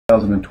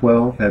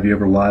2012, have you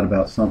ever lied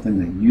about something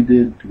that you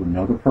did to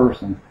another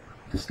person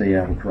to stay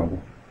out of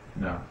trouble?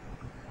 No.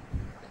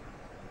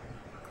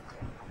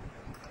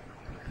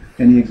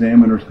 Any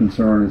examiner's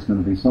concern is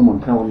going to be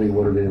someone telling me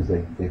what it is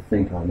they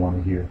think I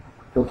want to hear.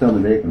 They'll tell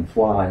me they can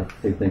fly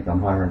if they think I'm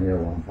hiring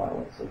airline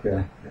pilots,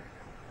 okay?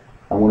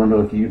 I want to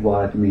know if you've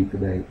lied to me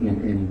today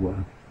in any way.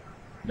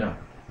 No.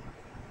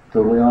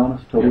 Totally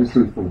honest, totally Yes.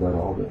 truthful about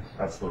all this.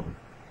 Absolutely.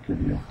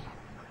 Good deal.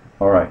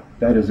 All right,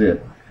 that is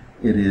it.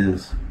 It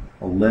is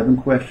 11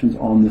 questions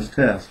on this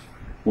test.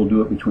 We'll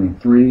do it between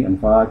 3 and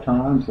 5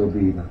 times. They'll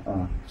be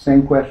the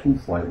same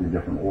questions, slightly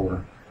different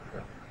order.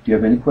 Do you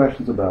have any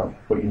questions about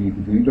what you need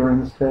to do during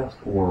this test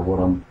or what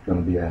I'm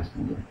going to be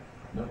asking you?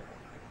 No.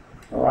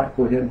 All right,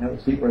 go ahead and have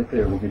a seat right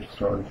there. We'll get you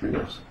started through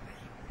this.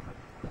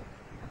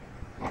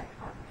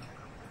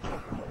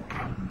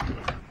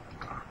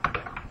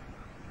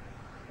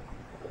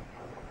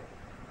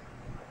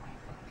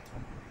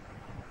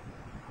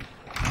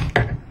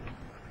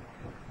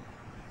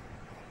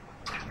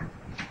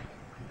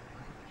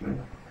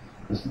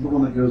 This is the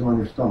one that goes on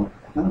your stomach.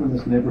 Kind of in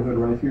this neighborhood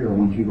right here. I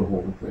want you to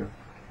hold it there.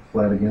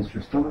 Flat against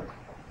your stomach.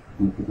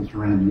 And put this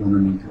around you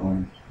underneath your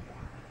arms.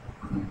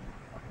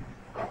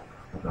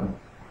 Okay.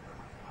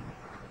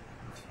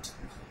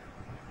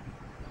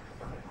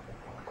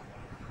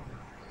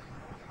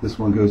 This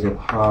one goes up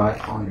high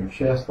on your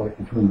chest, like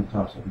between the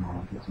tops of your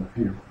arms. It's up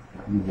here.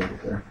 You hold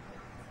it there.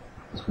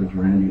 This goes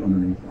around you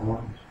underneath the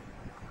arms.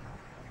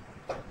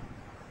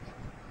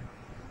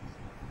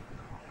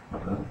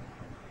 Okay.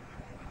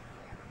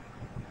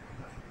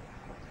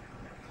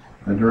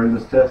 And during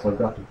this test, I've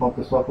got to pump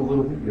this up a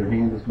little bit. Your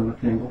hand is going to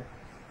tingle.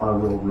 I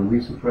will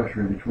release the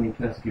pressure in between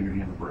tests. Give your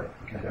hand a break.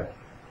 Okay.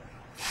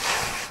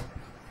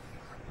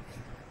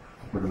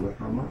 Put it lift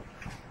arm up.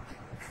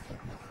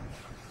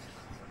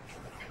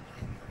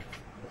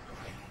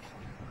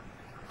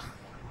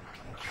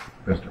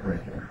 Rest it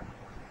right there.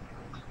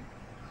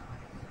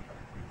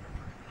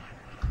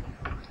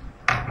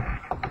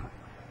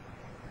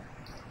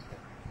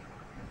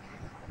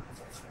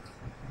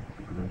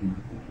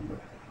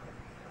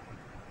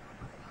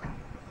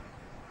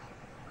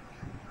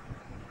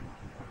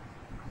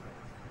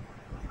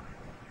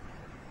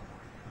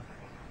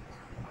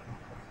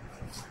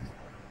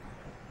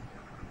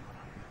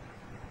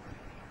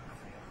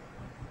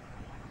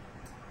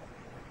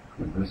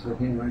 Rest that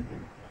hand right there.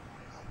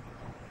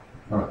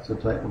 All right, so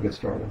tight. We'll get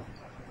started.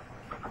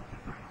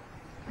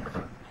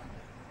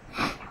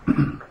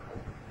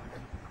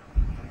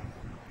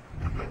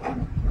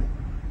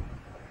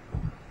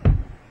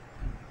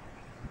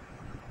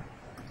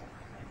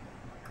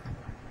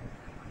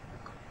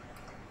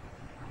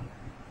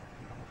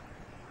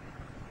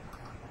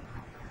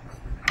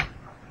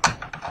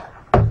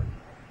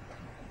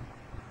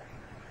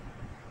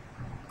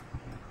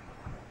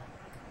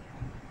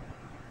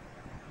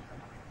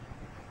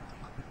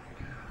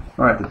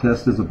 All right, the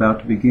test is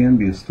about to begin.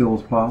 Be as still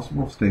as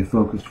possible. Stay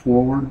focused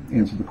forward.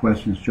 Answer the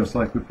questions just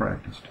like we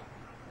practiced.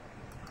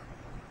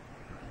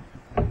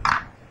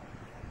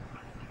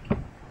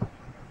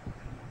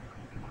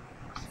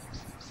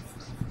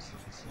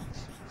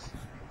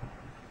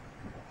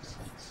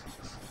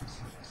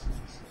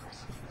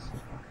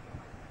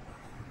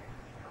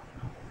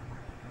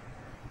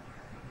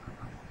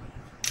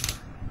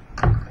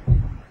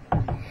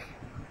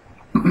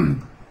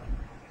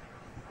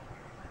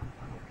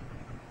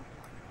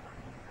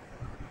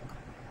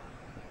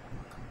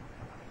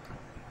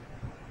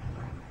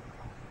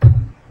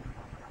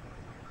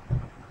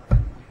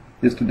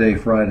 Is today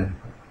Friday?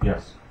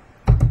 Yes.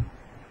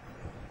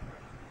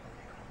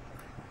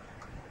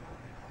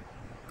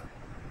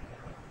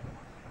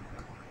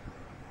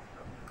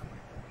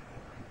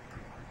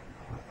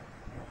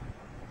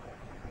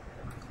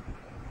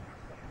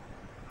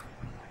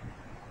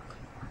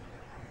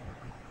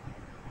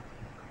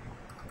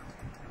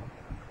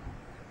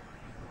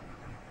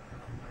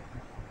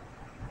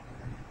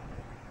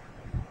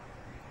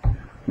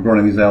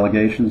 Regarding these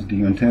allegations, do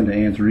you intend to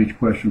answer each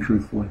question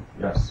truthfully?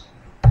 Yes.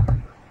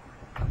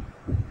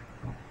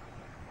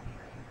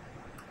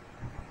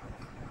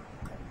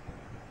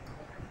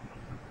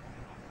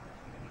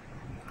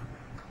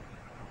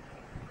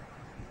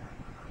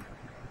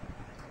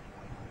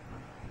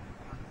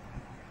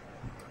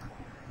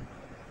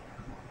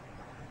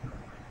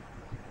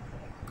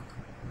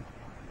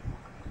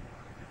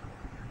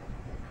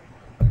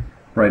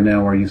 Right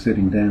now, are you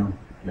sitting down?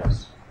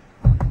 Yes.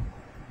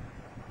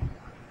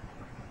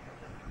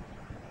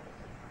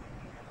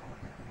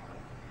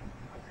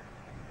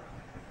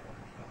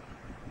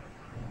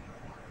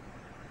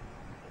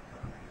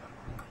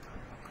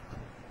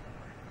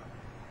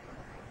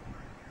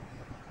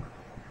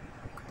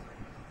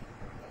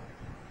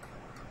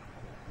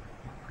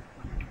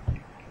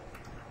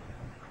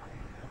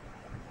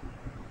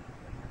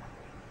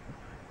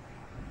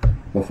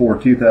 Before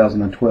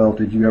 2012,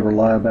 did you ever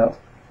lie about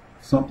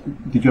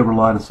something? Did you ever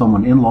lie to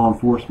someone in law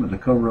enforcement to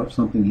cover up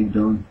something you've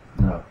done?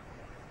 No.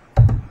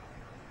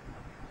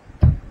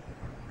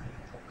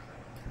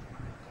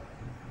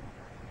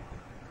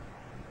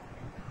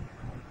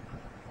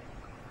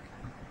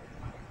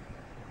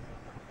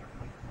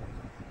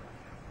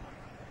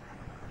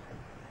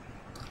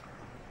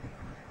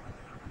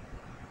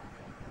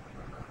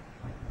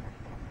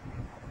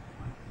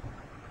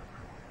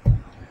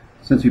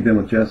 Since you've been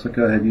with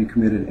Jessica, have you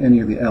committed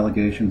any of the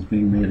allegations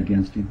being made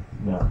against you?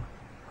 No.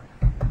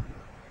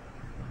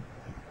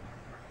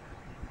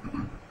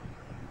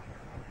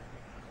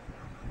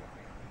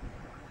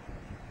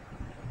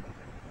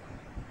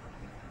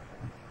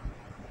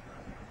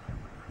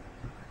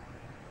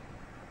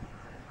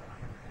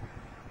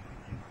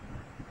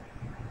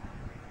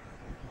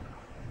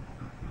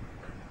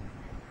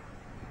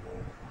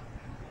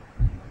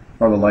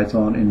 Are the lights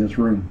on in this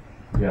room?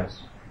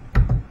 Yes.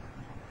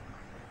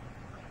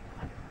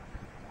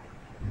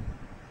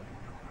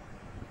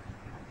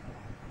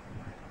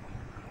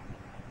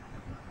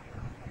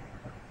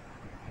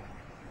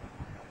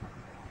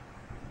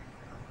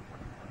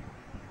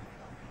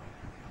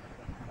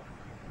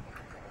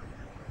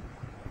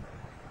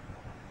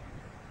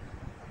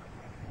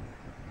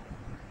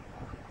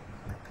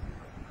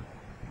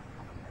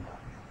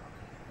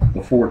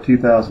 Before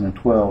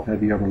 2012,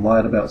 have you ever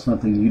lied about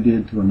something you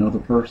did to another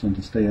person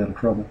to stay out of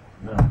trouble?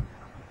 No.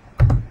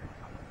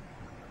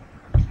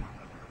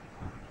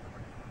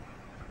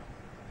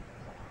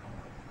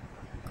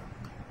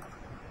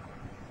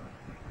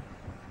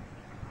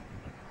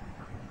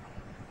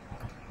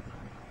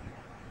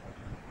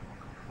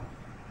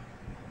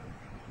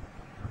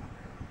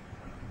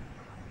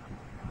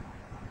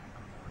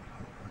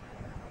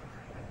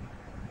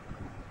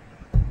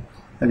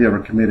 Have you ever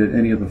committed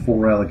any of the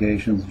 4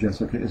 allegations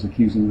Jessica is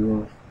accusing you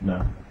of?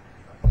 No.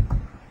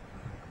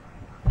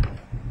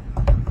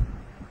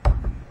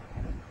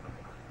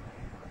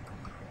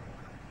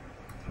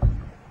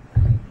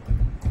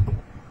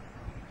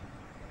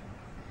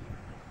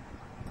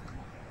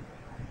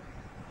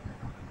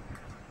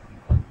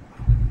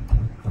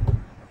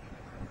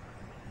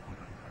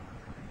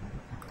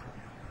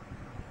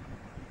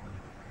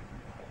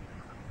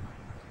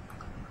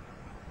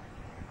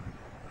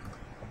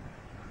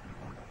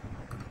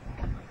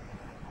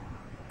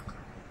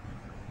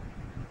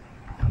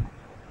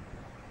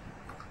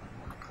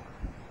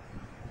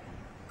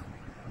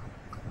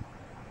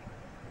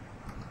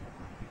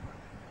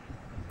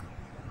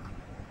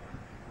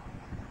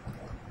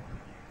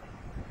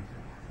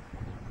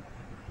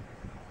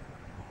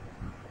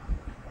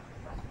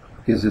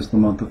 Is this the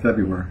month of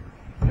February?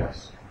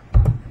 Yes.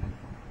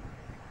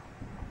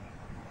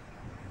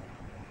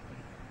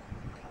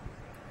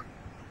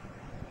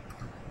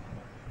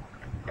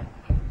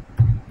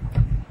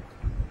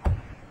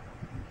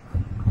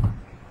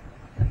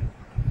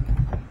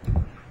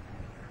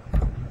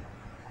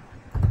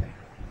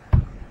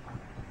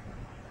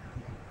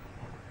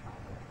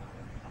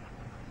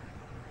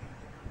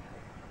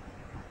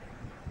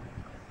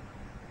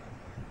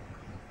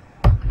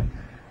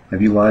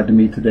 Have you lied to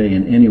me today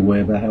in any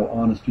way about how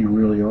honest you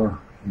really are?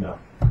 No.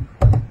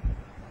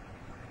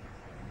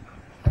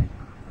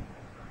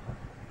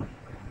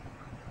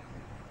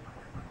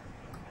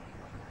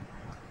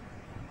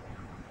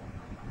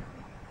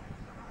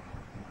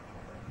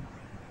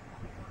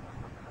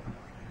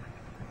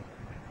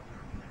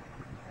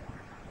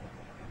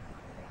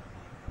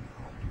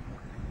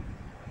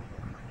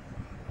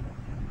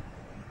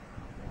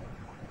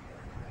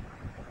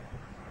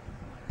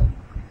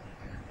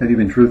 Have you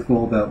been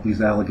truthful about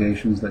these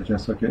allegations that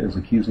Jessica is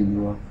accusing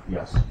you of?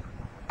 Yes.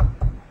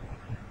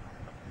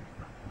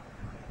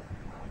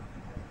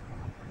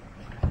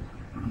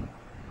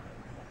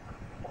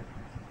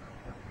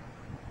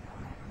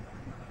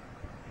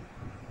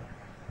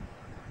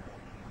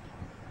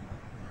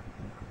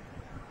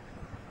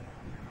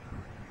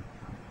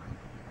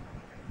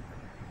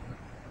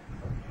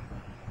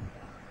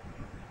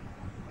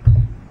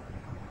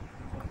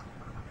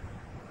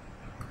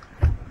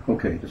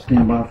 Okay, just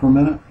stand by for a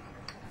minute.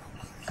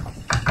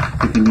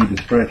 If you need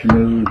to scratch your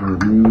nose or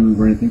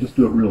move or anything, just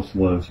do it real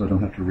slow so I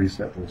don't have to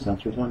reset those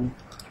sensors on you.